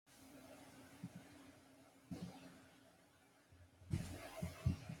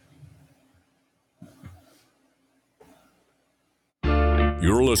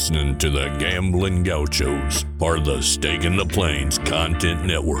You're listening to the GAMBLIN Gauchos, part of the Stake in the Plains Content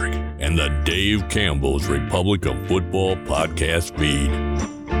Network, and the Dave Campbell's Republic of Football podcast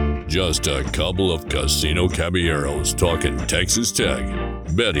feed. Just a couple of casino caballeros talking Texas Tech,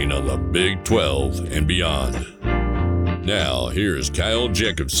 betting on the Big 12 and beyond. Now, here's Kyle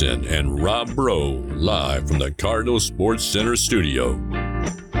Jacobson and Rob Bro, live from the Cardinal Sports Center studio.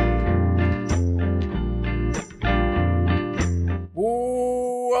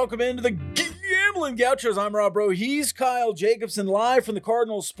 Welcome into the GAMBLIN Gauchos. I'm Rob Bro. He's Kyle Jacobson, live from the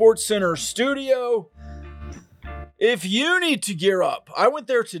Cardinal Sports Center studio. If you need to gear up, I went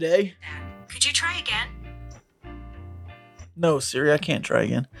there today. Could you try again? No, Siri, I can't try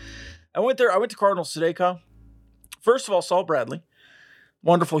again. I went to Cardinals today, Kyle. First of all, saw Bradley.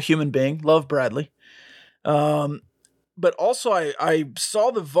 Wonderful human being. Love Bradley. But also, I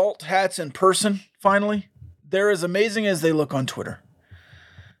saw the vault hats in person, finally. They're as amazing as they look on Twitter.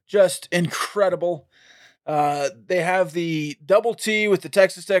 Just incredible. They have the double T with the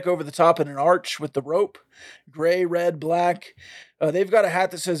Texas Tech over the top and an arch with the rope. Gray, red, black. They've got a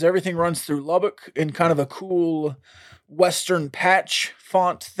hat that says everything runs through Lubbock in kind of a cool Western patch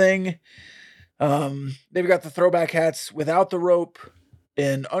font thing. They've got the throwback hats without the rope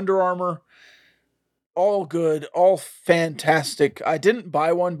in Under Armour. All good, all fantastic. I didn't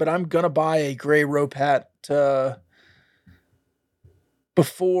buy one, but I'm going to buy a gray rope hat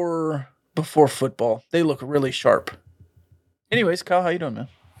before football. They look really sharp. Anyways, Kyle, how you doing, man?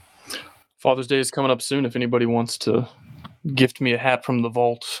 Father's Day is coming up soon. If anybody wants to gift me a hat from the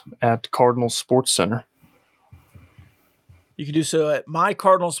vault at Cardinal Sports Center, you can do so at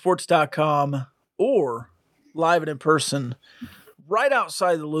mycardinalsports.com or live and in person right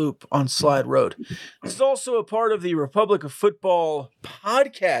outside the loop on Slide Road. This is also a part of the Republic of Football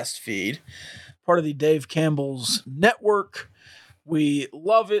podcast feed, part of the Dave Campbell's network. We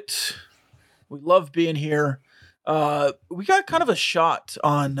love it. We love being here. We got kind of a shot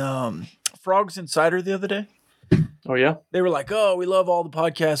on Frogs Insider the other day. Oh, yeah? They were like, oh, we love all the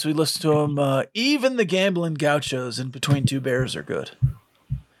podcasts. We listen to them. Even the GAMBLIN Gauchos and Between Two Bears are good.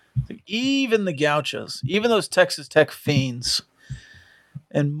 Even the Gauchos, even those Texas Tech fiends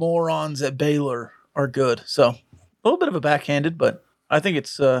and morons at Baylor are good. So a little bit of a backhanded, but I think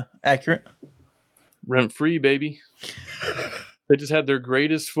it's accurate. Rent free, baby. They just had their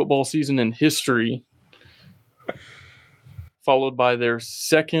greatest football season in history, followed by their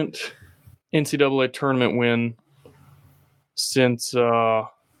second NCAA tournament win since,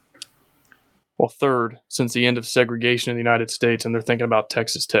 third since the end of segregation in the United States, and they're thinking about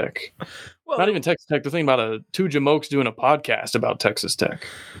Texas Tech. Well, not even Texas Tech. They're thinking about two Jamokes doing a podcast about Texas Tech.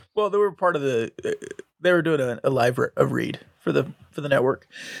 Well, they were part of they were doing a live read for the network.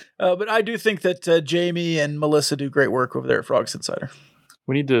 But I do think that Jamie and Melissa do great work over there at Frogs Insider.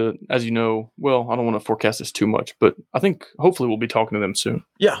 We need to, as you know, well, I don't want to forecast this too much, but I think hopefully we'll be talking to them soon.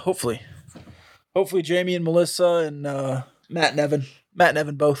 Yeah, hopefully. Hopefully Jamie and Melissa and Matt and Evan. Matt and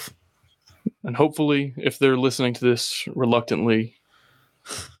Evan both. And hopefully, if they're listening to this reluctantly,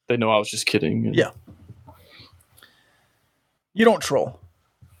 they know I was just kidding. Yeah. You don't troll.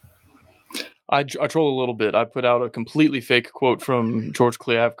 I troll a little bit. I put out a completely fake quote from George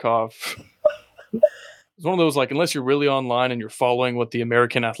Kliavkoff. It's one of those, like, unless you're really online and you're following what the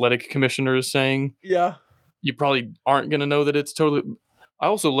American Athletic Commissioner is saying, yeah, you probably aren't going to know that it's totally... I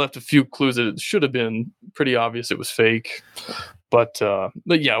also left a few clues that it should have been pretty obvious it was fake. But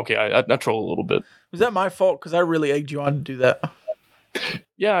yeah, okay, I troll a little bit. Was that my fault? Because I really egged you on to do that.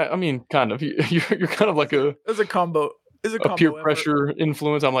 Yeah, I mean, kind of. You're kind of like a... It's a combo. It's a peer pressure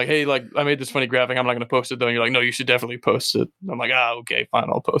influence. I'm like, hey, like, I made this funny graphic. I'm not going to post it, though. And you're like, no, you should definitely post it. I'm like, okay, fine,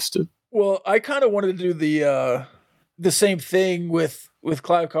 I'll post it. Well, I kind of wanted to do the same thing with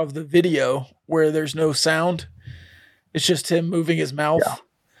Kliavkoff, the video, where there's no sound. It's just him moving his mouth,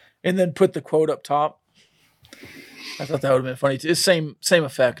 and then put the quote up top. I thought that would have been funny too. It's same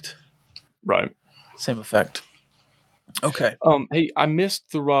effect. Right. Same effect. Okay. Hey, I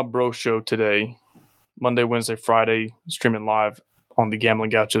missed the Rob Bro show today. Monday, Wednesday, Friday, streaming live on the GAMBLIN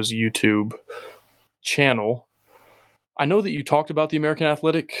Gauchos YouTube channel. I know that you talked about the American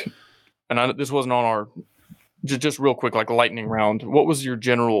Athletic, and this wasn't on our... Just real quick, like lightning round. What was your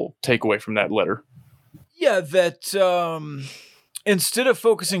general takeaway from that letter? Yeah, that instead of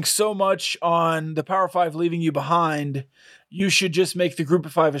focusing so much on the Power 5 leaving you behind, you should just make the Group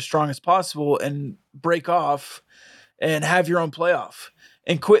of 5 as strong as possible and break off and have your own playoff.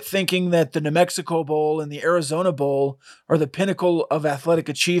 And quit thinking that the New Mexico Bowl and the Arizona Bowl are the pinnacle of athletic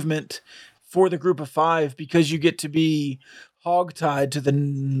achievement for the Group of 5 because you get to be hogtied to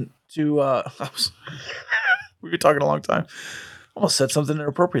we were talking a long time. Almost said something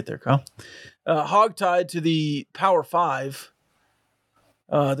inappropriate there, Kyle. Hogtied to the Power Five,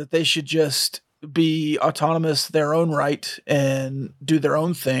 that they should just be autonomous, their own right, and do their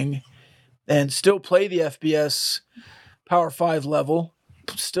own thing, and still play the FBS Power 5 level,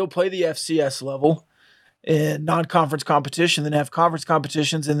 still play the FCS level in non-conference competition, then have conference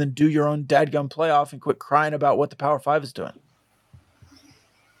competitions, and then do your own dadgum playoff and quit crying about what the Power 5 is doing.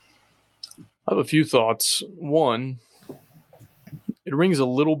 I have a few thoughts. One, it rings a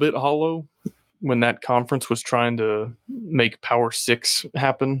little bit hollow when that conference was trying to make Power 6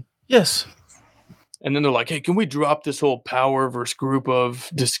 happen. Yes. And then they're like, hey, can we drop this whole power versus group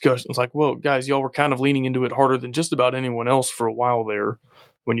of discussion? It's like, well, guys, y'all were kind of leaning into it harder than just about anyone else for a while there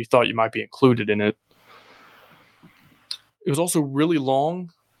when you thought you might be included in it. It was also really long.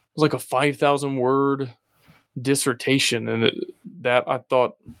 It was like a 5,000-word dissertation, and that I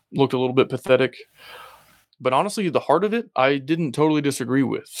thought looked a little bit pathetic. But honestly, the heart of it, I didn't totally disagree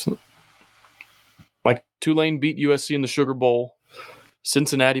with. Like, Tulane beat USC in the Sugar Bowl.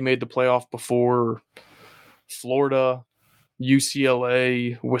 Cincinnati made the playoff before. Florida,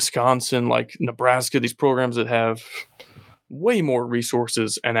 UCLA, Wisconsin, like Nebraska, these programs that have way more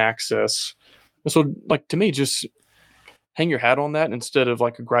resources and access. And so, like, to me, just hang your hat on that instead of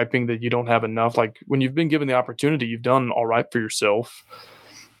like griping that you don't have enough. Like, when you've been given the opportunity, you've done all right for yourself.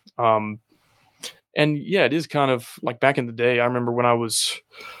 And yeah, it is kind of like back in the day. I remember when I was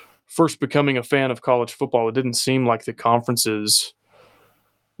first becoming a fan of college football, it didn't seem like the conferences,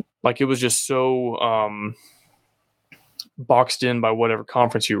 like it was just so boxed in by whatever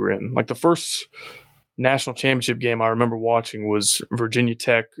conference you were in. Like the first national championship game I remember watching was Virginia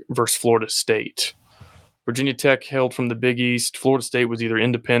Tech versus Florida State. Virginia Tech hailed from the Big East. Florida State was either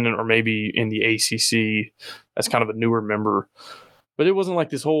independent or maybe in the ACC as kind of a newer member. But it wasn't like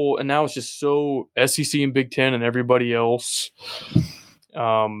this whole, and now it's just so SEC and Big Ten and everybody else.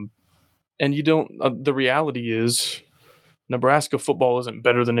 And you don't, the reality is Nebraska football isn't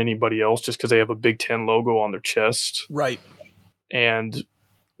better than anybody else just because they have a Big Ten logo on their chest. Right. And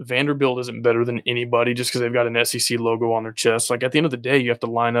Vanderbilt isn't better than anybody just because they've got an SEC logo on their chest. Like at the end of the day, you have to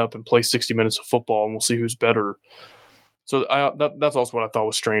line up and play 60 minutes of football and we'll see who's better. So that's also what I thought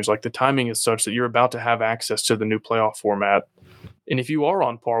was strange. Like the timing is such that you're about to have access to the new playoff format. And if you are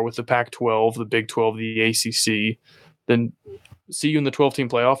on par with the Pac-12, the Big 12, the ACC, then see you in the 12-team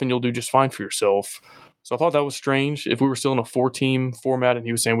playoff and you'll do just fine for yourself. So I thought that was strange. If we were still in a 4-team format and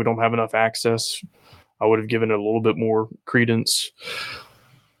he was saying we don't have enough access, I would have given it a little bit more credence.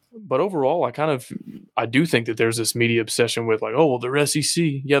 But overall, I do think that there's this media obsession with like, oh, well, they're SEC.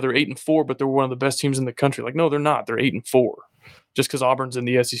 Yeah, they're 8-4, but they're one of the best teams in the country. Like, no, they're not. They're 8-4. Just because Auburn's in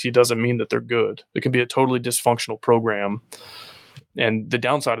the SEC doesn't mean that they're good. It can be a totally dysfunctional program. And the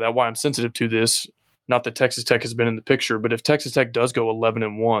downside of that, why I'm sensitive to this, not that Texas Tech has been in the picture, but if Texas Tech does go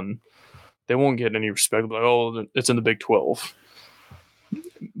 11-1, they won't get any respect. Like, oh, it's in the Big 12.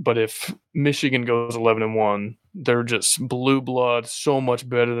 But if Michigan goes 11-1, they're just blue blood, so much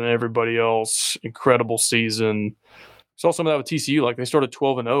better than everybody else. Incredible season. Saw some of that with TCU. Like they started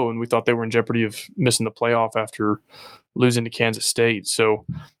 12-0, and we thought they were in jeopardy of missing the playoff after losing to Kansas State. So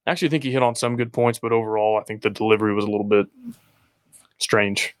I actually think he hit on some good points, but overall, I think the delivery was a little bit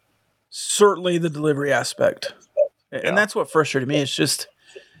strange. Certainly the delivery aspect. And that's what frustrated me. It's just,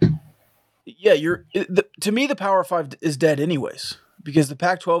 yeah, to me, the Power 5 is dead anyways, because the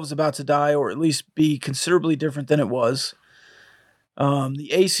Pac-12 is about to die, or at least be considerably different than it was. The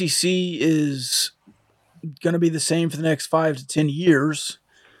ACC is going to be the same for the next 5 to 10 years,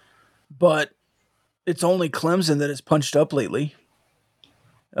 but it's only Clemson that has punched up lately.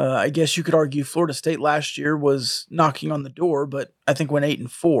 I guess you could argue Florida State last year was knocking on the door, but I think went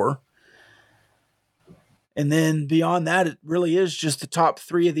 8-4. And then beyond that, it really is just the top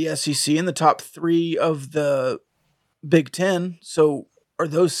 3 of the SEC and the top 3 of the Big Ten. So are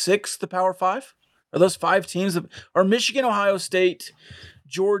those 6 the Power 5? Are those 5 teams? Are Michigan, Ohio State,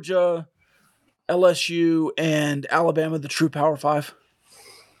 Georgia, LSU, and Alabama the true Power 5?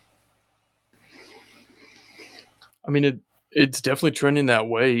 I mean, it's definitely trending that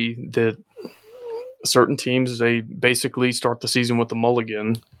way, that certain teams, they basically start the season with the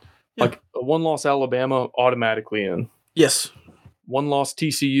mulligan. Yeah. Like a 1-loss Alabama automatically in. Yes. 1-loss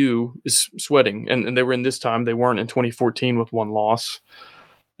TCU is sweating, and they were in this time. They weren't in 2014 with 1 loss.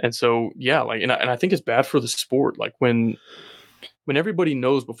 And so, yeah, like, and I think it's bad for the sport. Like when everybody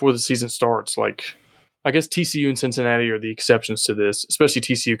knows before the season starts, like, I guess TCU and Cincinnati are the exceptions to this, especially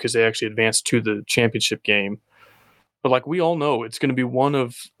TCU because they actually advanced to the championship game. But like we all know, it's going to be one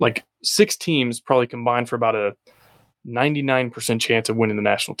of like 6 teams probably combined for about a 99% chance of winning the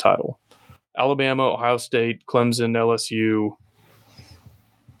national title. Alabama, Ohio State, Clemson, LSU,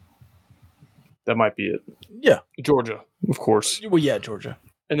 That might be it. Yeah. Georgia, of course. Well, yeah, Georgia.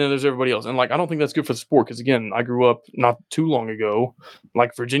 And then there's everybody else. And, like, I don't think that's good for the sport because, again, I grew up not too long ago.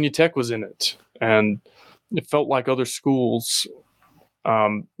 Like, Virginia Tech was in it. And it felt like other schools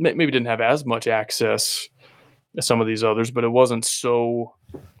maybe didn't have as much access as some of these others, but it wasn't so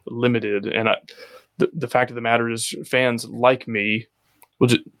limited. And the fact of the matter is fans like me, we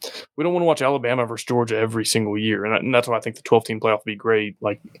don't want to watch Alabama versus Georgia every single year. And that's why I think the 12-team playoff would be great.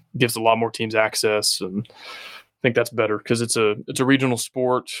 Like, gives a lot more teams access, and I think that's better because it's a regional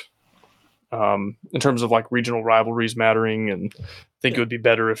sport in terms of, like, regional rivalries mattering. And I think it would be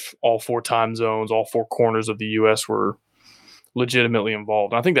better if all 4 time zones, all 4 corners of the U.S. were legitimately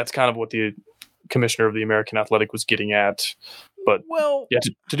involved. And I think that's kind of what the commissioner of the American Athletic was getting at. But yeah,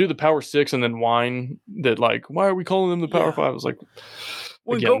 to do the Power 6 and then whine that, like, why are we calling them the Power 5? I was like,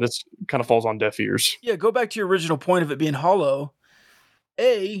 this kind of falls on deaf ears. Yeah, go back to your original point of it being hollow.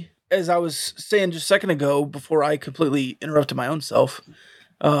 As I was saying just a second ago before I completely interrupted my own self,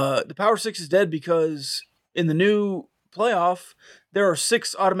 the Power 6 is dead because in the new playoff, there are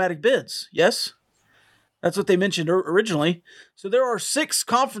 6 automatic bids. Yes? That's what they mentioned originally. So there are 6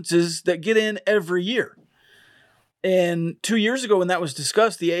 conferences that get in every year. And 2 years ago when that was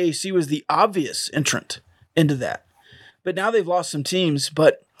discussed, the AAC was the obvious entrant into that. But now they've lost some teams.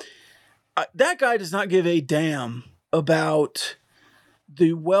 But that guy does not give a damn about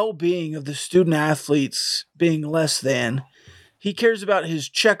the well-being of the student athletes being less than. He cares about his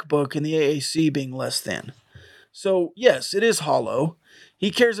checkbook and the AAC being less than. So, yes, it is hollow. He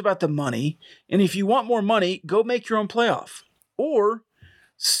cares about the money. And if you want more money, go make your own playoff. Or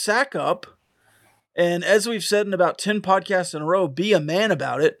sack up. And as we've said in about 10 podcasts in a row, be a man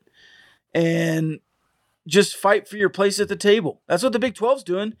about it and just fight for your place at the table. That's what the Big 12's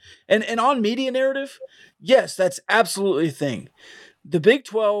doing. And on media narrative, yes, that's absolutely a thing. The Big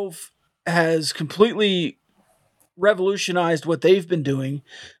 12 has completely revolutionized what they've been doing,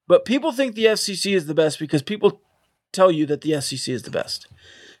 but people think the SEC is the best because people tell you that the SEC is the best.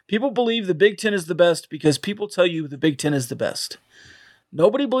 People believe the Big 10 is the best because people tell you the Big 10 is the best.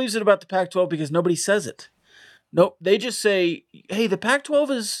 Nobody believes it about the Pac-12 because nobody says it. Nope, they just say, hey, the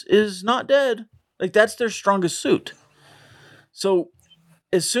Pac-12 is not dead. Like, that's their strongest suit. So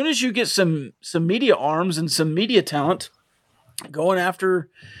as soon as you get some media arms and some media talent going after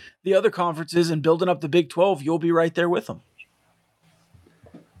the other conferences and building up the Big 12, you'll be right there with them.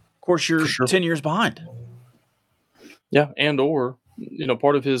 Of course, you're 10 years behind. Yeah, or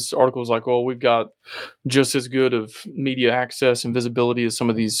part of his article is like, well, we've got just as good of media access and visibility as some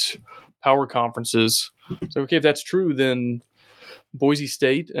of these power conferences. So, okay, if that's true, then Boise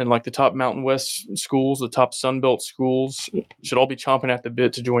State and, like, the top Mountain West schools, the top Sun Belt schools should all be chomping at the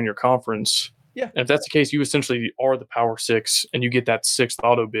bit to join your conference. Yeah. And if that's the case, you essentially are the Power 6 and you get that 6th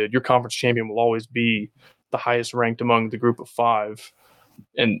auto bid. Your conference champion will always be the highest ranked among the group of 5.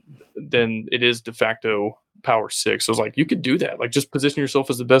 And then it is de facto Power 6. So it's like, you could do that. Like, just position yourself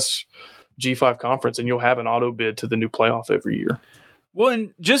as the best G5 conference and you'll have an auto bid to the new playoff every year. Well,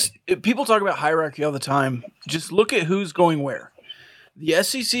 and just people talk about hierarchy all the time. Just look at who's going where. The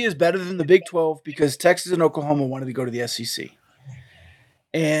SEC is better than the Big 12 because Texas and Oklahoma wanted to go to the SEC.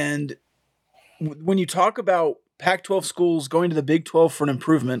 And when you talk about Pac-12 schools going to the Big 12 for an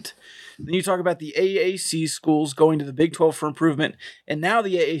improvement, then you talk about the AAC schools going to the Big 12 for improvement, and now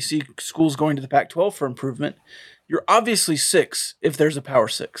the AAC schools going to the Pac-12 for improvement, you're obviously 6 if there's a Power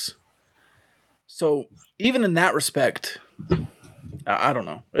 6. So even in that respect, I don't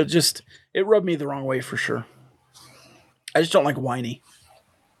know. It rubbed me the wrong way for sure. I just don't like whiny.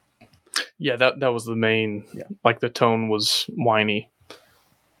 Yeah, that was the main, like, the tone was whiny.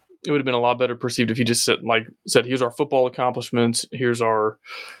 It would have been a lot better perceived if he just said, here's our football accomplishments, here's our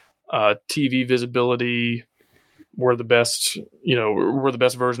TV visibility, we're the best, we're the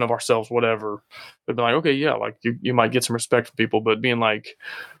best version of ourselves, whatever. But be like, okay, yeah, like, you might get some respect from people, but being like,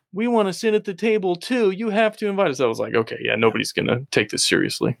 we want to sit at the table too, you have to invite us. I was like, okay, yeah, nobody's going to take this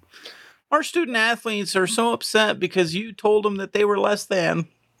seriously. Our student athletes are so upset because you told them that they were less than.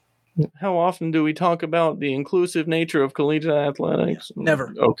 How often do we talk about the inclusive nature of collegiate athletics?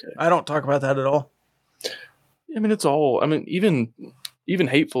 Never. Okay. I don't talk about that at all. I mean, it's all, even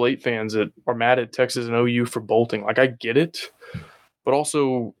Hateful Eight fans that are mad at Texas and OU for bolting, like, I get it. But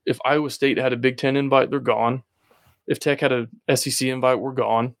also, if Iowa State had a Big Ten invite, they're gone. If Tech had a SEC invite, we're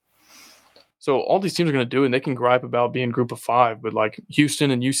gone. So all these teams are going to do, and they can gripe about being group of 5, but, like,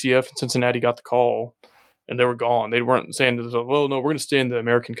 Houston and UCF and Cincinnati got the call. And they were gone. They weren't saying, well, no, we're going to stay in the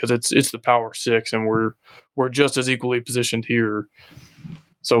American because it's the Power 6 and we're just as equally positioned here.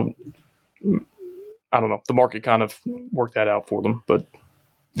 So, I don't know. The market kind of worked that out for them. But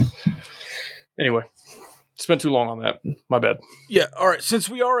Anyway, spent too long on that. My bad. Yeah. All right. Since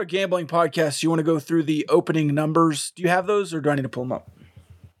we are a gambling podcast, you want to go through the opening numbers? Do you have those, or do I need to pull them up?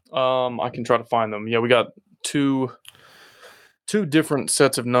 I can try to find them. Yeah, we got two different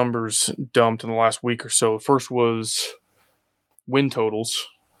sets of numbers dumped in the last week or so. First was win totals,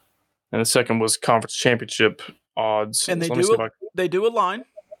 and the second was conference championship odds. And So they do align.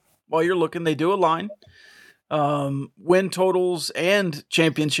 While you're looking, they do align. Win totals and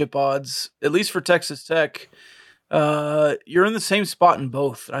championship odds, at least for Texas Tech. You're in the same spot in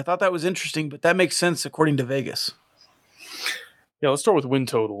both. I thought that was interesting, but that makes sense according to Vegas. Yeah, let's start with win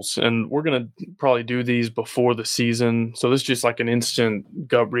totals, and we're going to probably do these before the season. So this is just like an instant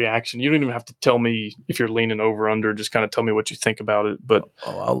gut reaction. You don't even have to tell me if you're leaning over under. Just kind of tell me what you think about it. But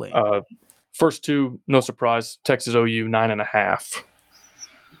I'll lean. First two, no surprise. Texas OU 9.5.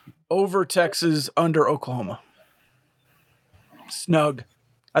 Over Texas, under Oklahoma. Snug.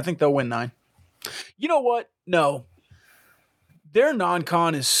 I think they'll win 9. You know what? No. Their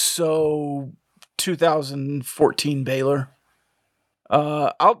non-con is so 2014 Baylor.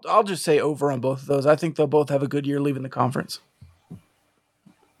 I'll just say over on both of those. I think they'll both have a good year leaving the conference.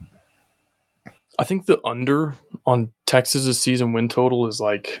 I think the under on Texas's season win total is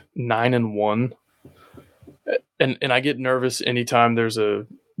like 9-1. And I get nervous anytime there's a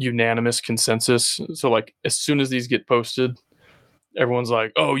unanimous consensus. So like as soon as these get posted, everyone's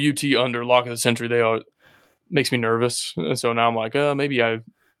like, "Oh, UT under, lock of the century." They all makes me nervous. And so now I'm like, maybe I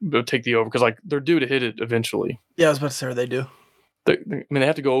will take the over because like they're due to hit it eventually. Yeah, I was about to say they do. They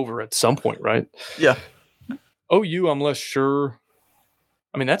have to go over at some point, right? Yeah. OU, I'm less sure.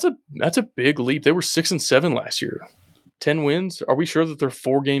 I mean, that's a big leap. They were 6-7 last year, 10 wins. Are we sure that they're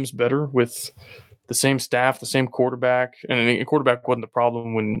 4 games better with the same staff, the same quarterback? And the quarterback wasn't the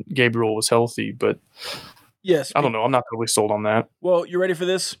problem when Gabriel was healthy, but yes, I don't know. I'm not totally sold on that. Well, you ready for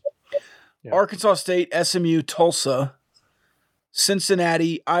this? Yeah. Arkansas State, SMU, Tulsa,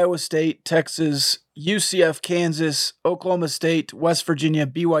 Cincinnati, Iowa State, Texas, UCF, Kansas, Oklahoma State, West Virginia,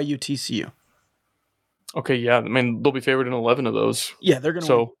 BYU, TCU. Okay, yeah. I mean, they'll be favored in 11 of those. Yeah, they're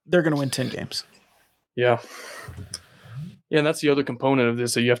gonna win 10 games. Yeah. Yeah, and that's the other component of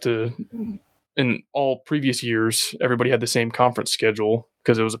this that you have to. In all previous years, everybody had the same conference schedule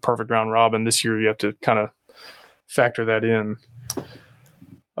because it was a perfect round robin. This year, you have to kind of factor that in.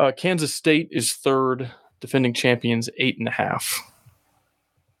 Kansas State is third, defending champions 8.5.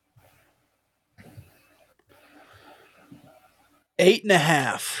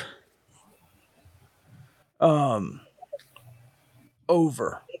 $8.5.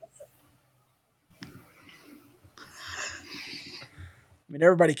 Over. I mean,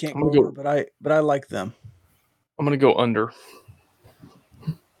 everybody can't go over, but I like them. I'm gonna go under.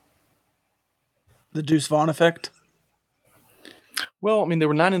 The Deuce Vaughn effect. Well, I mean, they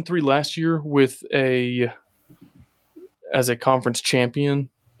were 9-3 last year as a conference champion.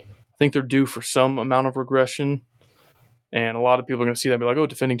 I think they're due for some amount of regression, and a lot of people are going to see that and be like, "Oh,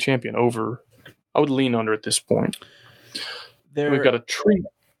 defending champion over." I would lean under at this point. We've got a treat.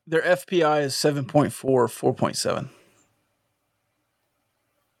 Their FPI is 7.4, 4.7.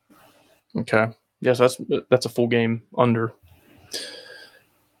 Okay. Yes, that's a full game under.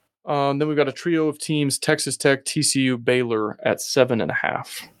 Then we've got a trio of teams: Texas Tech, TCU, Baylor at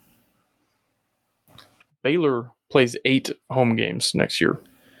 7.5. Baylor plays 8 home games next year.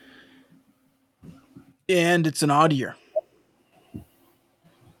 And it's an odd year.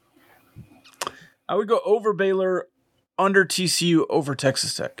 I would go over Baylor, under TCU, over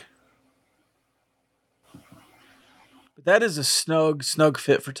Texas Tech. But that is a snug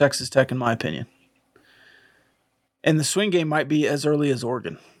fit for Texas Tech, in my opinion. And the swing game might be as early as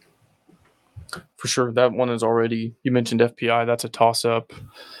Oregon. For sure. That one is already, you mentioned FPI, that's a toss-up.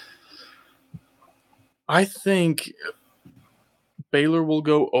 I think Baylor will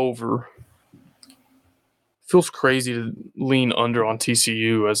go over. Feels crazy to lean under on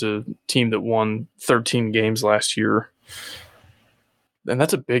TCU as a team that won 13 games last year. And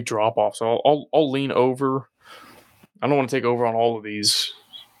that's a big drop-off. So I'll lean over. I don't want to take over on all of these.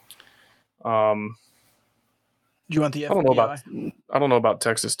 Do you want the FPI? I don't know about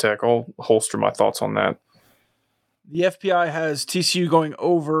Texas Tech. I'll holster my thoughts on that. The FPI has TCU going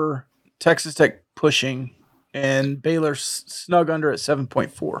over, Texas Tech pushing, and Baylor snug under at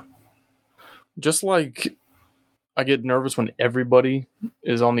 7.4. Just like I get nervous when everybody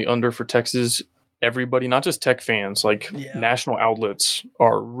is on the under for Texas. Everybody, not just Tech fans, national outlets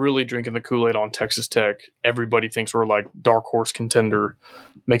are really drinking the Kool-Aid on Texas Tech. Everybody thinks we're like dark horse contender.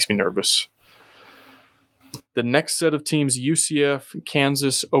 Makes me nervous. The next set of teams: UCF,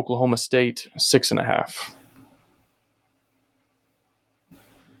 Kansas, Oklahoma State, 6.5.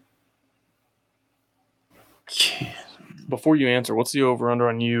 Before you answer, what's the over-under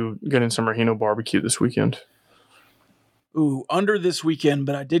on you getting some Rahino barbecue this weekend? Ooh, under this weekend,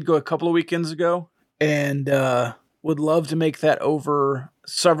 but I did go a couple of weekends ago and would love to make that over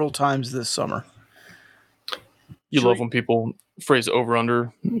several times this summer. You love when people phrase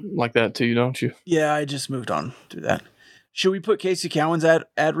over-under like that too, don't you? Yeah, I just moved on to that. Should we put Casey Cowan's ad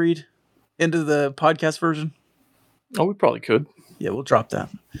read into the podcast version? Oh, we probably could. Yeah, we'll drop that.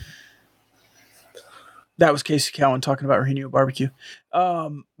 That was Casey Cowan talking about Rahino barbecue.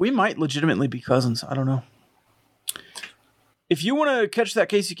 We might legitimately be cousins. I don't know. If you want to catch that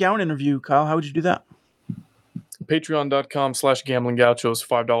Casey Cowan interview, Kyle, how would you do that? Patreon.com/GamblingGauchos,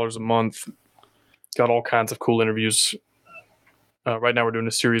 $5 a month. Got all kinds of cool interviews. Right now we're doing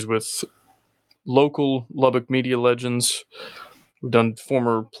a series with local Lubbock media legends. We've done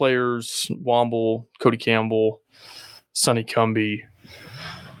former players, Womble, Cody Campbell, Sonny Cumbie.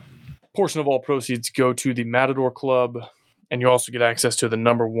 Portion of all proceeds go to the Matador Club, and you also get access to the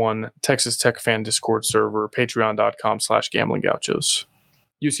 #1 Texas Tech fan Discord server, patreon.com/GamblingGauchos.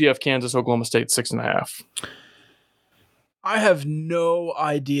 UCF, Kansas, Oklahoma State, 6.5. I have no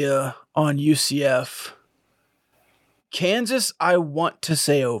idea on UCF. Kansas, I want to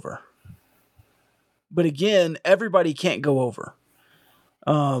say over. But again, everybody can't go over.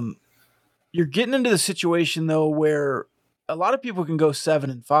 You're getting into the situation, though, where a lot of people can go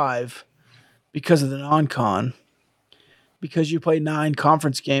 7-5 because of the non-con. Because you play 9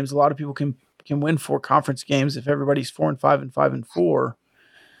 conference games, a lot of people can win 4 conference games if everybody's 4-5 and 5-4.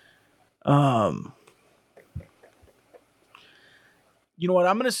 You know what?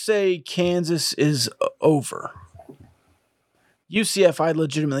 I'm going to say Kansas is over. UCF, I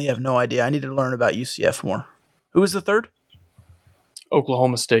legitimately have no idea. I need to learn about UCF more. Who was the third?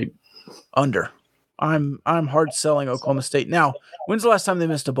 Oklahoma State. Under. I'm hard selling Oklahoma State. Now, when's the last time they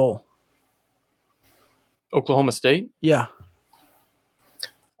missed a bowl? Oklahoma State? Yeah.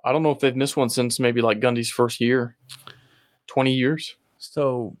 I don't know if they've missed one since maybe like Gundy's first year. 20 years.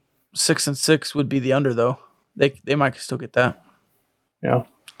 So 6-6 would be the under, though. They might still get that. Yeah.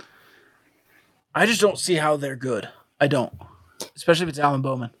 I just don't see how they're good. I don't. Especially if it's Alan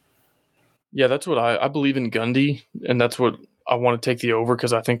Bowman. Yeah, that's what I believe in Gundy, and that's what I want to take the over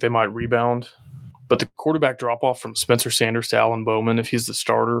because I think they might rebound. But the quarterback drop-off from Spencer Sanders to Alan Bowman, if he's the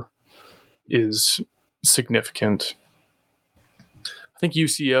starter, is significant. I think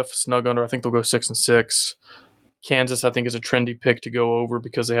UCF snug under. I think they'll go 6-6. Kansas, I think, is a trendy pick to go over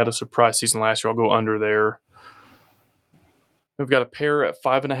because they had a surprise season last year. I'll go under there. We've got a pair at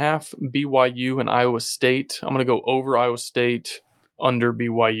 5.5, BYU and Iowa State. I'm going to go over Iowa State, under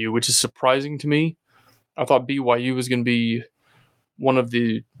BYU, which is surprising to me. I thought BYU was going to be one of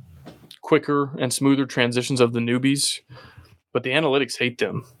the quicker and smoother transitions of the newbies, but the analytics hate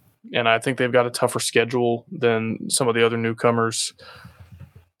them. And I think they've got a tougher schedule than some of the other newcomers.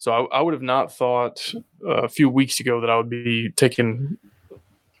 So I would have not thought a few weeks ago that I would be taking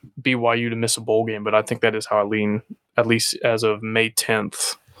BYU to miss a bowl game, but I think that is how I lean, at least as of May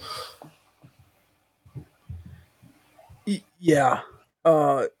 10th. Yeah.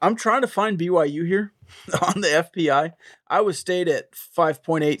 I'm trying to find BYU here on the FPI. Iowa State at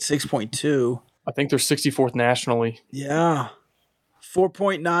 5.8, 6.2. I think they're 64th nationally. Yeah.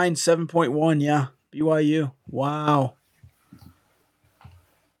 4.9, 7.1. Yeah. BYU. Wow.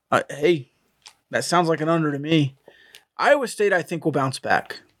 Hey, that sounds like an under to me. Iowa State, I think, will bounce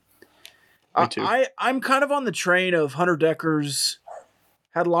back. Me too. I'm kind of on the train of Hunter Decker's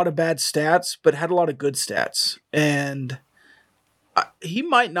had a lot of bad stats, but had a lot of good stats. And he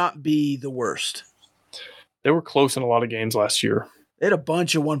might not be the worst. They were close in a lot of games last year. They had a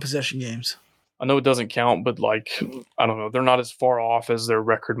bunch of one-possession games. I know it doesn't count, but I don't know. They're not as far off as their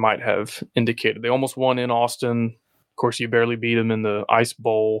record might have indicated. They almost won in Austin. Of course, you barely beat them in the Ice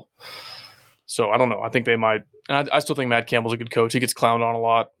Bowl. So I don't know. I think they might. And I still think Matt Campbell's a good coach. He gets clowned on a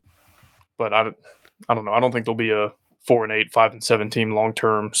lot. But I don't know. I don't think they'll be a 4-8, 5-7 team long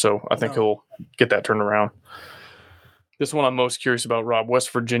term. So I think he'll get that turned around. This one I'm most curious about, Rob.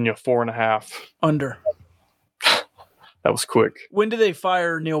 West Virginia, 4.5. Under. That was quick. When do they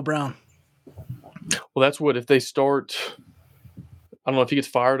fire Neil Brown? Well, that's what if they start. I don't know if he gets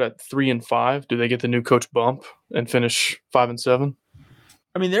fired at 3-5. Do they get the new coach bump and finish 5-7?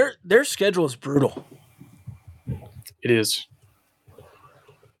 I mean, their schedule is brutal. It is.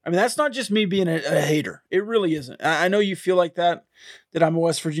 I mean, that's not just me being a hater. It really isn't. I know you feel like that I'm a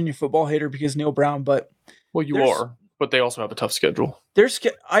West Virginia football hater because Neil Brown, but well, you are. But they also have a tough schedule. Okay,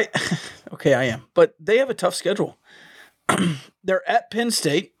 I am, but they have a tough schedule. They're at Penn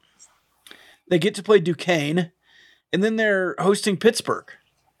State. They get to play Duquesne, and then they're hosting Pittsburgh.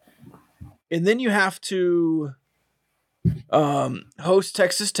 And then you have to host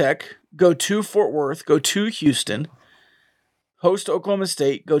Texas Tech, go to Fort Worth, go to Houston, host Oklahoma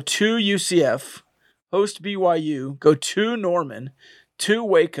State, go to UCF, host BYU, go to Norman, to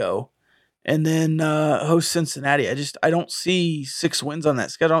Waco, and then host Cincinnati. I don't see 6 wins on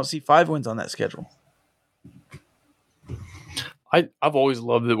that schedule. I don't see 5 wins on that schedule. I've always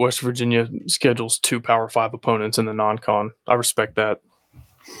loved that West Virginia schedules 2 Power 5 opponents in the non-con. I respect that.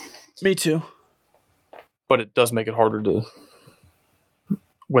 Me too. But it does make it harder to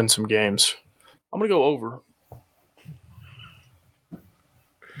win some games. I'm going to go over.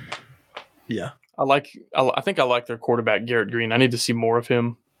 Yeah. I think I like their quarterback, Garrett Green. I need to see more of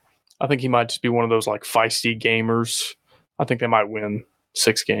him. I think he might just be one of those like feisty gamers. I think they might win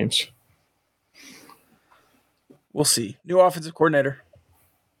 6 games. We'll see. New offensive coordinator.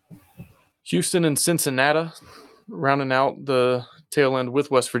 Houston and Cincinnati, rounding out the tail end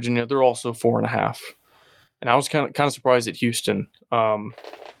with West Virginia. They're also 4.5. And I was kind of surprised at Houston.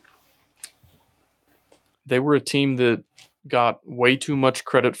 They were a team that got way too much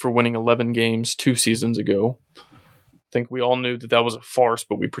credit for winning 11 games 2 seasons ago. I think we all knew that was a farce,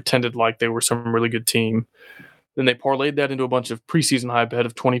 but we pretended like they were some really good team. Then they parlayed that into a bunch of preseason hype ahead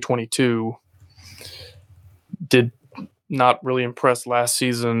of 2022. Did not really impress last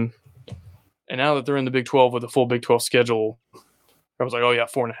season. And now that they're in the Big 12 with a full Big 12 schedule, I was like, oh yeah,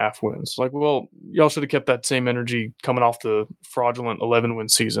 4.5 wins. Like, well, y'all should have kept that same energy coming off the fraudulent 11-win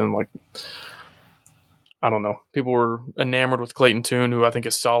season. Like, I don't know. People were enamored with Clayton Tune, who I think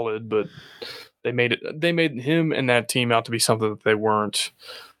is solid, but they made him and that team out to be something that they weren't.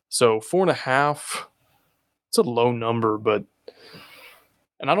 So 4.5, it's a low number,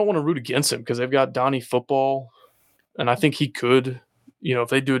 and I don't want to root against him because they've got Donnie Football, and I think he could, if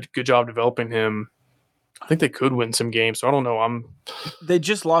they do a good job developing him, I think they could win some games. So I don't know. They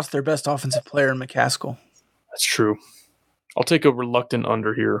just lost their best offensive player in McCaskill. That's true. I'll take a reluctant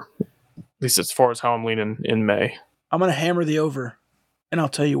under here, at least as far as how I'm leaning in May. I'm going to hammer the over, and I'll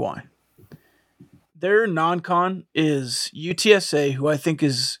tell you why. Their non-con is UTSA, who I think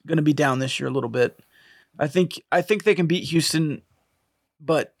is going to be down this year a little bit. I think they can beat Houston,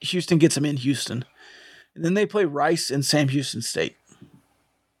 but Houston gets them in Houston. And then they play Rice and Sam Houston State.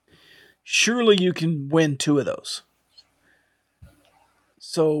 Surely you can win 2 of those.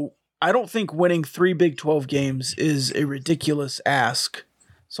 So I don't think winning 3 Big 12 games is a ridiculous ask.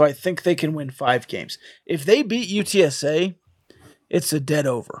 So I think they can win 5 games. If they beat UTSA, it's a dead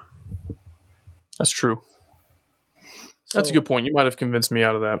over. That's true. That's a good point. You might have convinced me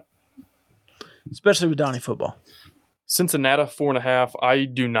out of that. Especially with Donnie Football. Cincinnati, 4.5. I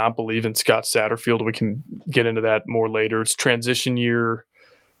do not believe in Scott Satterfield. We can get into that more later. It's transition year.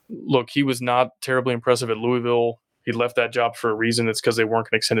 Look, he was not terribly impressive at Louisville. He left that job for a reason. It's because they weren't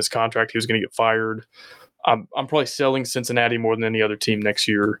going to extend his contract. He was going to get fired. I'm probably selling Cincinnati more than any other team next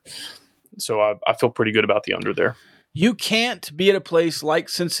year. So I feel pretty good about the under there. You can't be at a place like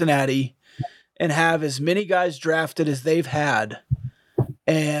Cincinnati and have as many guys drafted as they've had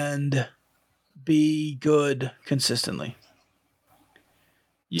and be good consistently.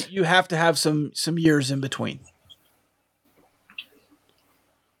 You have to have some years in between.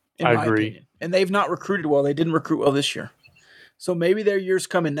 I agree. Opinion. And they've not recruited well. They didn't recruit well this year. So maybe their year's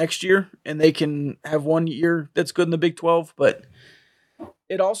coming next year and they can have 1 year that's good in the Big 12. But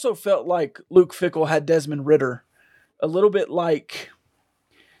it also felt like Luke Fickell had Desmond Ridder, a little bit like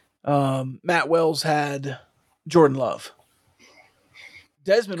Matt Wells had Jordan Love.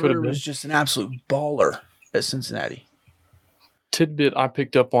 Desmond Ridder was just an absolute baller at Cincinnati. Tidbit I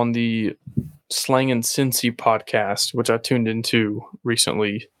picked up on the Slang and Cincy podcast, which I tuned into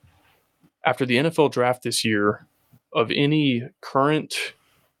recently. After the NFL draft this year, of any current,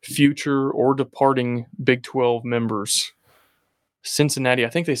 future, or departing Big 12 members, Cincinnati, I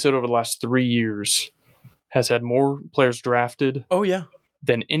think they said over the last 3 years, has had more players drafted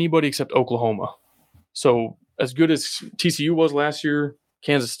than anybody except Oklahoma. So as good as TCU was last year,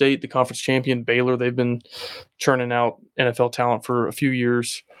 Kansas State, the conference champion, Baylor, they've been churning out NFL talent for a few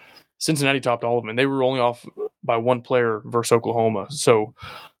years. Cincinnati topped all of them, and they were only off by 1 player versus Oklahoma. So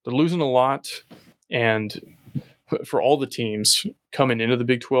they're losing a lot, and for all the teams coming into the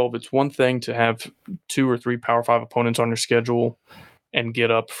Big 12, it's one thing to have 2 or 3 Power 5 opponents on your schedule and get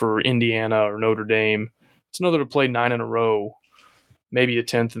up for Indiana or Notre Dame. It's another to play 9 in a row, maybe a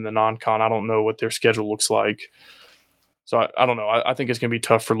 10th in the non-con. I don't know what their schedule looks like. So I don't know. I think it's going to be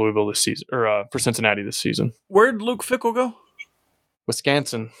tough for Louisville this season, or for Cincinnati this season. Where'd Luke Fickell go?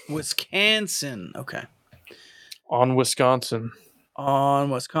 Wisconsin. Okay. On Wisconsin. On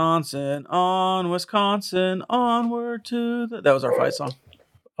Wisconsin, onward to the... That was our fight song.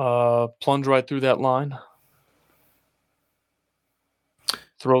 Plunge right through that line.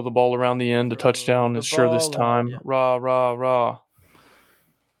 Throw the ball around the end. A touchdown is sure this time. Yeah. Rah, rah, rah.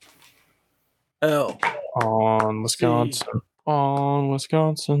 L. On Wisconsin. C. On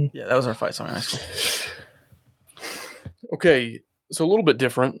Wisconsin. Yeah, that was our fight song in high school. Okay, so a little bit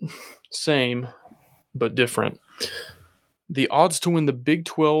different. Same, but different. The odds to win the Big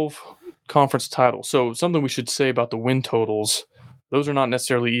 12 conference title. So something we should say about the win totals, those are not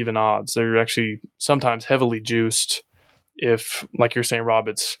necessarily even odds. They're actually sometimes heavily juiced. If, like you're saying, Rob,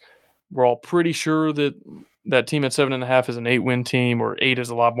 we're all pretty sure that that team at 7.5 is an 8-win team, or 8 is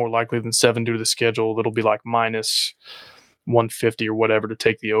a lot more likely than 7 due to the schedule. That'll be like minus 150 or whatever to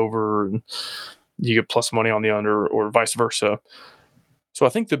take the over, and you get plus money on the under, or vice versa. So I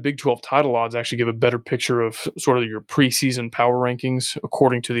think the Big 12 title odds actually give a better picture of sort of your preseason power rankings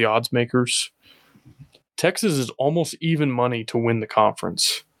according to the odds makers. Texas is almost even money to win the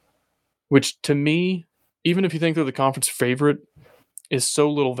conference, which to me, even if you think they're the conference favorite, is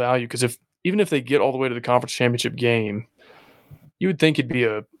so little value, because even if they get all the way to the conference championship game, you would think it'd be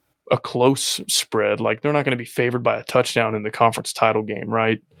a close spread. Like, they're not going to be favored by a touchdown in the conference title game,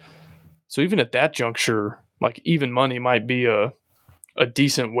 right? So even at that juncture, like, even money might be a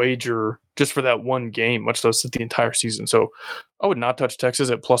decent wager just for that one game, much less the entire season. So I would not touch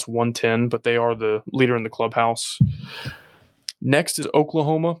Texas at plus 110, but they are the leader in the clubhouse. Next is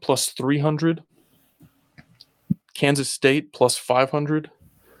Oklahoma plus 300. Kansas State plus 500.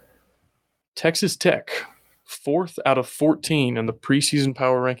 Texas Tech, 4th out of 14 in the preseason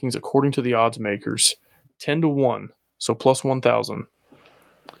power rankings according to the odds makers, 10-1, so plus 1,000.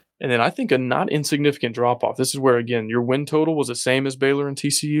 And then I think a not insignificant drop-off. This is where, again, your win total was the same as Baylor and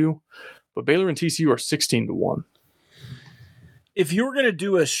TCU, but Baylor and TCU are 16-1. If you were going to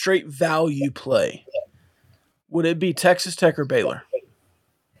do a straight value play, would it be Texas Tech or Baylor?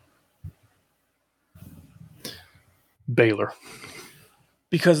 Baylor.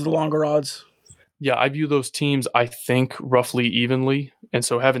 Because of the longer odds? Yeah, I view those teams, I think, roughly evenly. And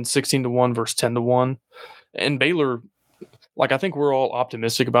so having 16-1 versus 10-1. And Baylor, like, I think we're all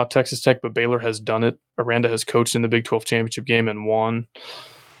optimistic about Texas Tech, but Baylor has done it. Aranda has coached in the Big 12 championship game and won.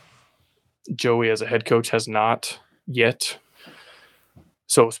 Joey, as a head coach, has not yet.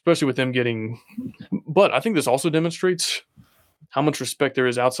 So especially with them getting... But I think this also demonstrates how much respect there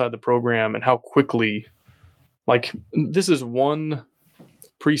is outside the program and how quickly... Like, this is one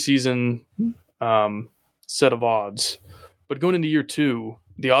preseason set of odds. But going into year 2,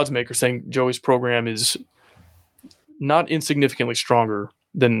 the odds maker saying Joey's program is not insignificantly stronger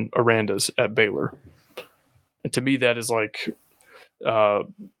than Aranda's at Baylor. And to me, that is like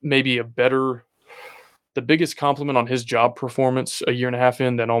maybe the biggest compliment on his job performance a year and a half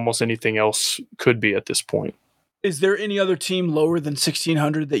in than almost anything else could be at this point. Is there any other team lower than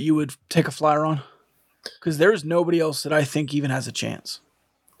 1,600 that you would take a flyer on? Because there's nobody else that I think even has a chance.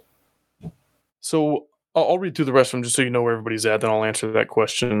 So I'll read through the rest of them just so you know where everybody's at, then I'll answer that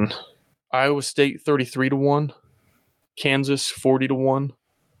question. Iowa State 33-1, Kansas 40-1,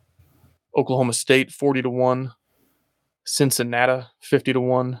 Oklahoma State 40-1, Cincinnati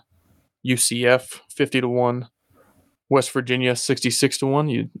 50-1, UCF 50-1, West Virginia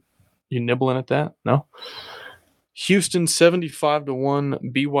 66-1. You nibbling at that? No. Houston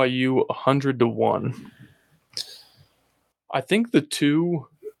 75-1, BYU 100-1. I think the two,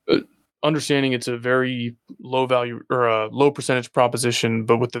 understanding it's a very low value or a low percentage proposition,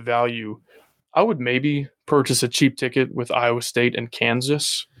 but with the value, I would maybe purchase a cheap ticket with Iowa State and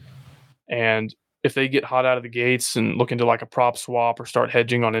Kansas. And if they get hot out of the gates and look into like a prop swap or start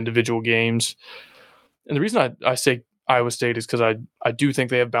hedging on individual games. And the reason I say Iowa State is because I do think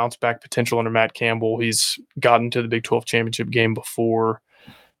they have bounce back potential under Matt Campbell. He's gotten to the Big 12 championship game before.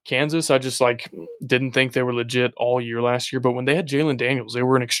 Kansas, I just didn't think they were legit all year last year, but when they had Jalen Daniels, they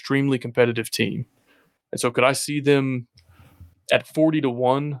were an extremely competitive team. And so could I see them at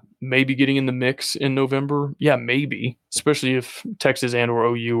 40-1, maybe getting in the mix in November? Yeah, maybe, especially if Texas and or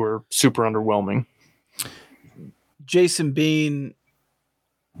OU are super underwhelming. Jason Bean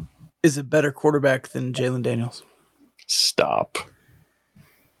is a better quarterback than Jalen Daniels. Stop.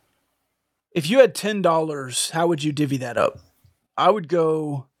 If you had $10, how would you divvy that up? I would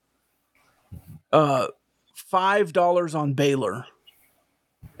go $5 on Baylor,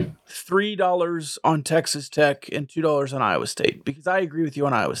 $3 on Texas Tech, and $2 on Iowa State, because I agree with you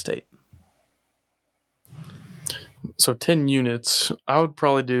on Iowa State. So 10 units, I'd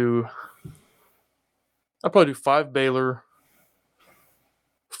probably do 5 Baylor,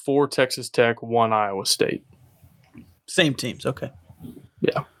 4 Texas Tech, 1 Iowa State. Same teams, okay.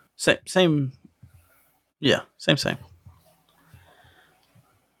 Yeah. Same. Yeah, same.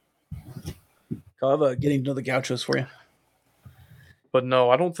 I'll have a getting to know the Gauchos for you. But no,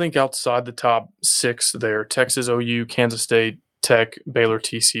 I don't think outside the top 6 there, Texas, OU, Kansas State, Tech, Baylor,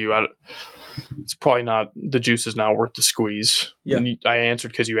 TCU, it's probably not, the juice is not worth the squeeze. Yeah. I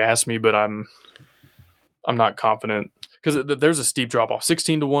answered because you asked me, but I'm not confident because there's a steep drop off.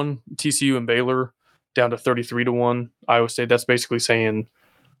 16-1 TCU and Baylor down to 33-1 Iowa State. That's basically saying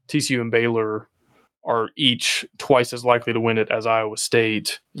TCU and Baylor are each twice as likely to win it as Iowa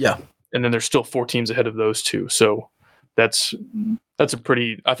State. Yeah. And then there's still 4 teams ahead of those two. So that's a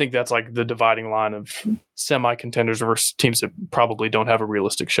pretty, I think that's like the dividing line of semi-contenders versus teams that probably don't have a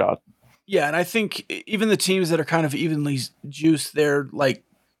realistic shot. Yeah, and I think even the teams that are kind of evenly juiced, they're like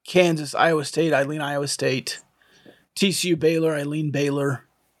Kansas, Iowa State, I lean Iowa State. TCU, Baylor, I lean Baylor.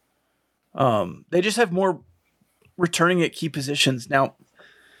 They just have more returning at key positions. Now,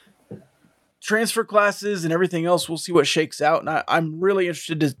 transfer classes and everything else, we'll see what shakes out. And I'm really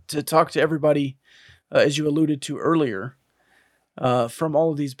interested to talk to everybody, as you alluded to earlier, from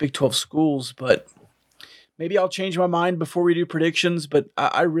all of these Big 12 schools. But maybe I'll change my mind before we do predictions. But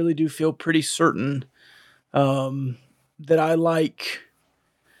I really do feel pretty certain that I like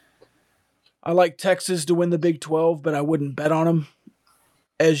Texas to win the Big 12, but I wouldn't bet on them.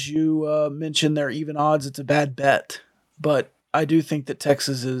 As you mentioned, they're even odds. It's a bad bet. But I do think that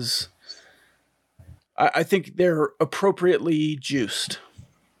Texas is... I think they're appropriately juiced.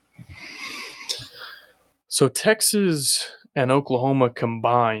 So Texas and Oklahoma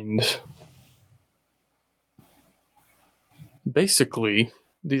combined, basically,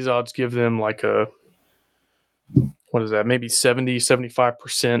 these odds give them like a, what is that, maybe 70,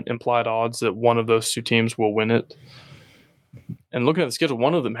 75% implied odds that one of those two teams will win it. And looking at the schedule,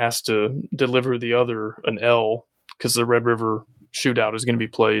 one of them has to deliver the other an L because the Red River shootout is going to be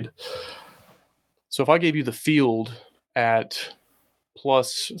played. So if I gave you the field at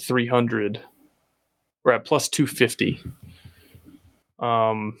plus 300 or at plus 250,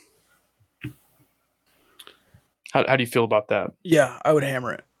 how do you feel about that? Yeah, I would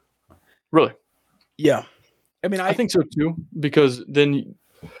hammer it. Really? Yeah. I mean, I think so too, because then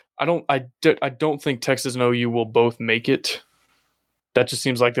I don't think Texas and OU will both make it. That just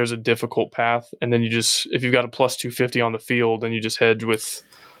seems like there's a difficult path. And then if you've got a plus 250 on the field, then you just hedge with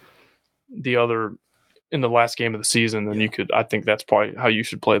the other in the last game of the season, then I think that's probably how you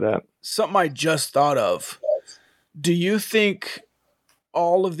should play that. Something I just thought of. Do you think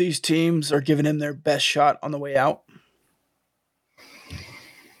all of these teams are giving him their best shot on the way out?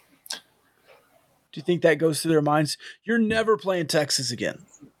 Do you think that goes through their minds? You're never playing Texas again.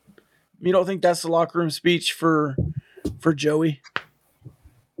 You don't think that's the locker room speech for Joey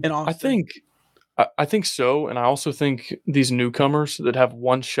in Austin? I think so, and I also think these newcomers that have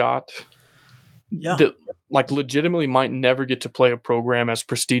one shot that like legitimately might never get to play a program as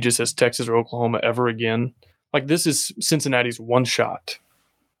prestigious as Texas or Oklahoma ever again. Like this is Cincinnati's one shot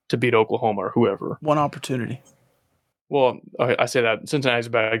to beat Oklahoma or whoever. One opportunity. Well, I say that Cincinnati's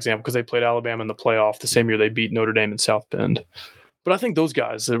a bad example because they played Alabama in the playoff the same year they beat Notre Dame in South Bend. But I think those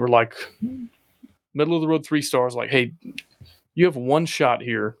guys that were like middle of the road 3 stars, like, hey, you have one shot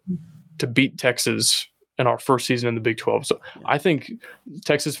here to beat Texas in our first season in the Big 12. So I think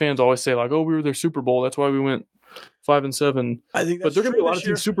Texas fans always say like, oh, we were their Super Bowl. That's why we went 5-7. I think that's but they're going to be a lot of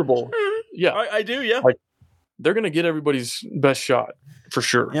year. teams Super Bowl. Yeah. I do, yeah. Like, they're going to get everybody's best shot for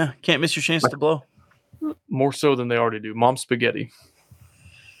sure. Yeah, can't miss your chance to blow. More so than they already do. Mom spaghetti.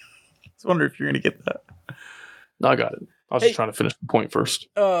 I was wondering if you're going to get that. No, I got it. I was just trying to finish the point first.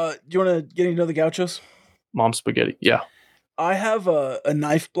 Do you want to get into the Gauchos? Mom spaghetti, yeah. I have a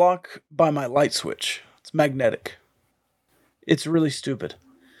knife block by my light switch. It's magnetic. It's really stupid.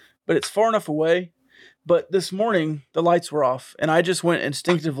 But it's far enough away. But this morning, the lights were off, and I just went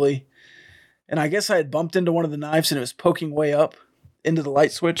instinctively, and I guess I had bumped into one of the knives, and it was poking way up into the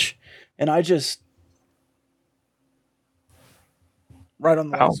light switch, and I just... right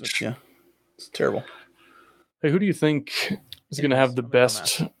on the light switch, yeah. It's terrible. Hey, who do you think is going to have the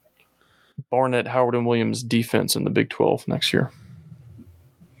best Barnett, Howard, and Williams defense in the Big 12 next year?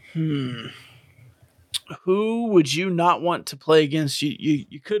 Who would you not want to play against?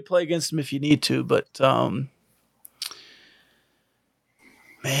 You could play against them if you need to, but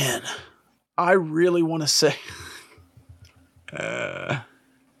man, I really want to say. I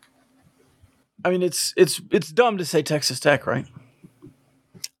mean, it's dumb to say Texas Tech, right?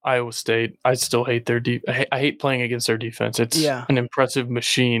 Iowa State. I still hate their I hate playing against their defense. It's an impressive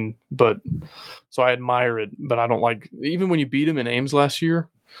machine, but so I admire it. But I don't like even when you beat them in Ames last year.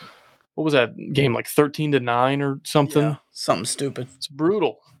 What was that game, like 13-9 or something? Yeah, something stupid. It's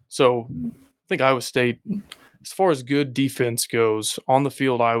brutal. So I think Iowa State, as far as good defense goes, on the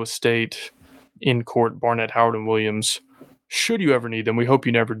field, Iowa State in court, Barnett, Howard, and Williams. Should you ever need them, we hope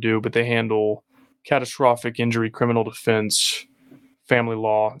you never do, but they handle catastrophic injury, criminal defense, family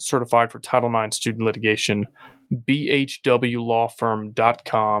law, certified for Title IX student litigation.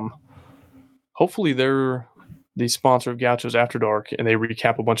 bhwlawfirm.com. Hopefully they're the sponsor of Gauchos After Dark, and they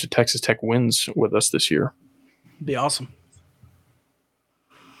recap a bunch of Texas Tech wins with us this year. Be awesome.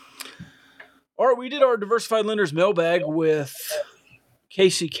 All right, we did our Diversified Lenders mailbag with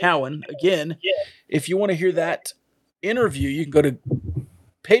Casey Cowan. Again, if you want to hear that interview, you can go to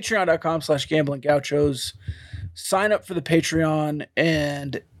patreon.com/gamblinggauchos, sign up for the Patreon,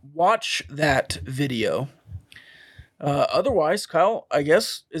 and watch that video. Otherwise, Kyle, I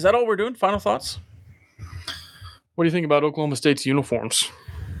guess, is that all we're doing? Final thoughts? What do you think about Oklahoma State's uniforms?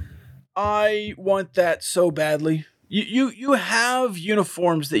 I want that so badly. You have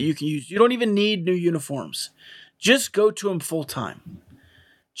uniforms that you can use. You don't even need new uniforms. Just go to them full time.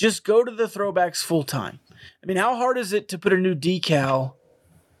 Just go to the throwbacks full time. I mean, how hard is it to put a new decal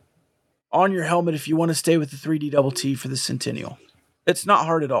on your helmet if you want to stay with the 3D double T for the Centennial? It's not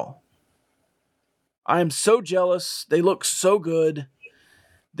hard at all. I am so jealous. They look so good.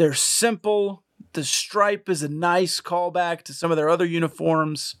 They're simple. The stripe is a nice callback to some of their other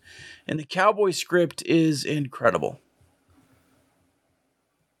uniforms. And the Cowboy script is incredible.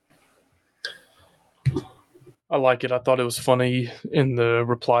 I like it. I thought it was funny in the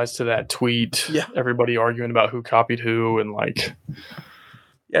replies to that tweet. Yeah. Everybody arguing about who copied who and like.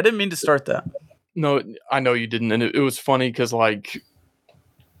 Yeah, I didn't mean to start that. No, I know you didn't. And it was funny because like,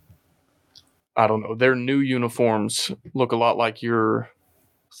 I don't know, their new uniforms look a lot like your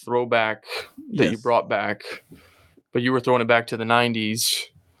throwback that you brought back, but you were throwing it back to the 90s.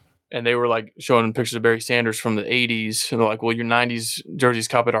 And they were like showing pictures of Barry Sanders from the 80s. And they're like, well, your 90s jerseys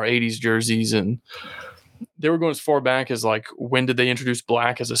copied our 80s jerseys. And they were going as far back as like, when did they introduce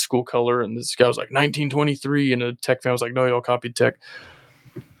black as a school color? And this guy was like 1923. And a Tech fan was like, no, y'all copied Tech.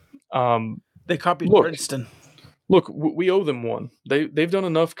 They copied Princeton. Look, we owe them one. They've done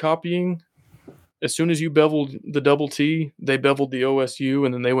enough copying. As soon as you beveled the double T, they beveled the OSU,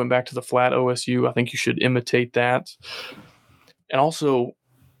 and then they went back to the flat OSU. I think you should imitate that. And also,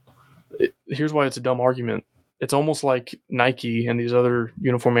 here's why it's a dumb argument. It's almost like Nike and these other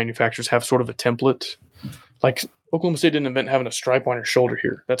uniform manufacturers have sort of a template. Like Oklahoma State didn't invent having a stripe on your shoulder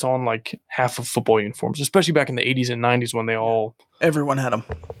here. That's on like half of football uniforms, especially back in the 80s and 90s when everyone had them.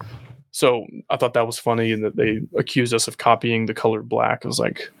 So I thought that was funny, and that they accused us of copying the color black. I was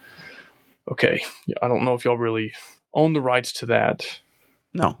like, okay, I don't know if y'all really own the rights to that.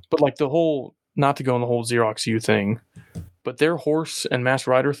 No. But like not to go on the whole Xerox U thing, but their horse and mass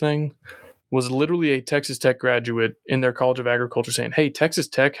rider thing was literally a Texas Tech graduate in their College of Agriculture saying, hey, Texas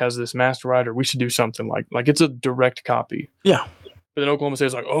Tech has this mass rider. We should do something like it's a direct copy. Yeah. But then Oklahoma State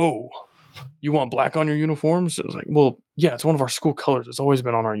is like, oh, you want black on your uniforms? It was like, well, yeah, it's one of our school colors. It's always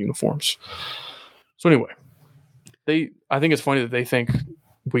been on our uniforms. So anyway, I think it's funny that they think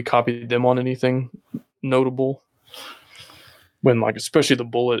we copied them on anything notable. When like, especially the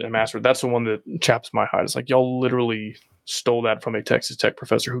bullet and master, that's the one that chaps my hide. It's like, y'all literally stole that from a Texas Tech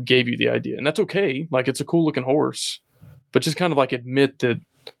professor who gave you the idea. And that's okay. Like, it's a cool looking horse, but just kind of like admit that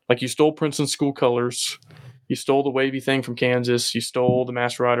like you stole Princeton school colors. You stole the wavy thing from Kansas. You stole the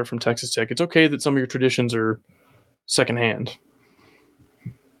master rider from Texas Tech. It's okay that some of your traditions are secondhand.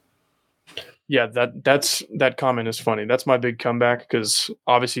 Yeah, that comment is funny. That's my big comeback, because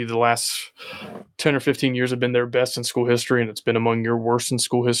obviously the last 10 or 15 years have been their best in school history, and it's been among your worst in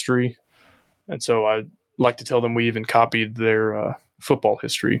school history. And so I like to tell them we even copied their football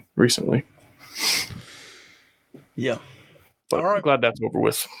history recently. Yeah. But all right. I'm glad that's over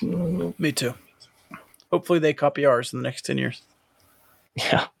with. Me too. Hopefully they copy ours in the next 10 years.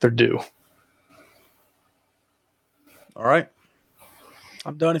 Yeah, they're due. All right.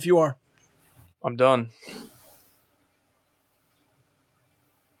 I'm done if you are. I'm done.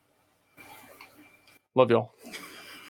 Love y'all.